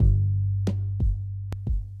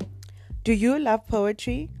Do you love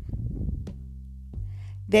poetry?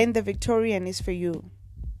 Then the Victorian is for you.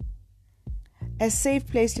 A safe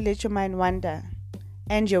place to let your mind wander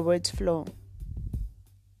and your words flow.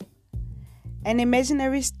 An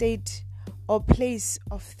imaginary state or place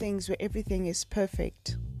of things where everything is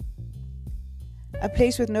perfect. A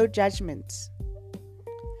place with no judgments.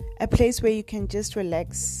 A place where you can just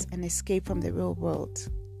relax and escape from the real world.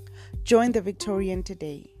 Join the Victorian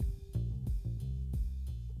today.